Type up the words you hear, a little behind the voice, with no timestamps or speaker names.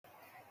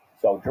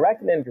So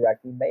direct and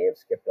indirect, we may have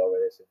skipped over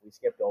this. If we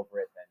skipped over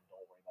it, then don't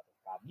worry about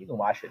the problem. You can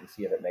watch it and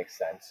see if it makes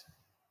sense.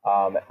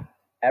 Um,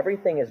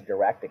 everything is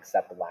direct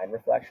except line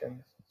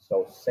reflections.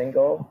 So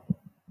single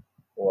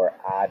or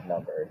odd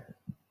numbered.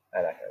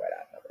 I'm not going to write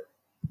odd numbered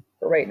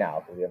for right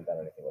now because we haven't done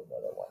anything with more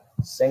than one.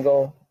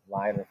 Single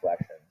line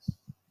reflections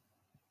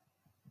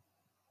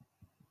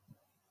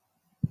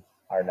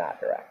are not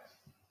direct.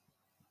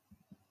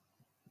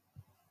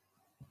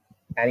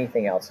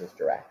 Anything else is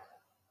direct.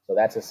 So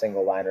that's a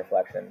single line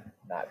reflection,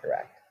 not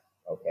direct.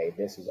 Okay,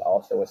 this is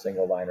also a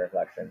single line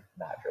reflection,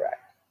 not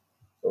direct.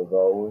 So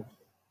those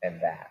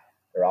and that,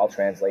 they're all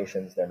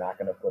translations. They're not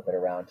going to flip it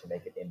around to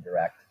make it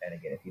indirect. And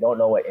again, if you don't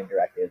know what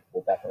indirect is,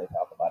 we'll definitely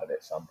talk about it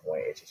at some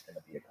point. It's just going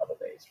to be a couple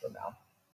days from now.